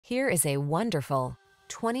Here is a wonderful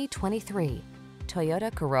 2023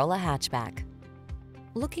 Toyota Corolla Hatchback.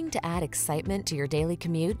 Looking to add excitement to your daily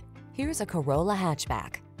commute? Here's a Corolla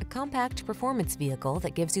Hatchback, a compact performance vehicle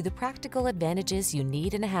that gives you the practical advantages you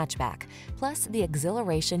need in a hatchback, plus the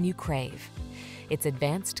exhilaration you crave. Its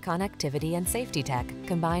advanced connectivity and safety tech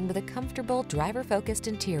combine with a comfortable driver-focused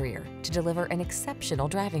interior to deliver an exceptional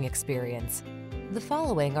driving experience. The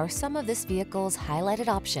following are some of this vehicle's highlighted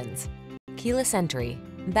options: keyless entry,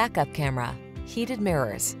 backup camera, heated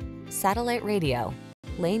mirrors, satellite radio,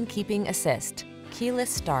 lane keeping assist,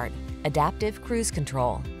 keyless start, adaptive cruise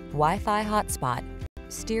control, Wi-Fi hotspot,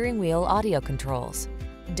 steering wheel audio controls.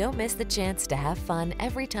 Don't miss the chance to have fun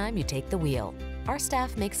every time you take the wheel. Our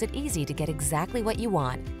staff makes it easy to get exactly what you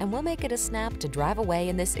want, and we'll make it a snap to drive away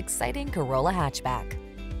in this exciting Corolla Hatchback.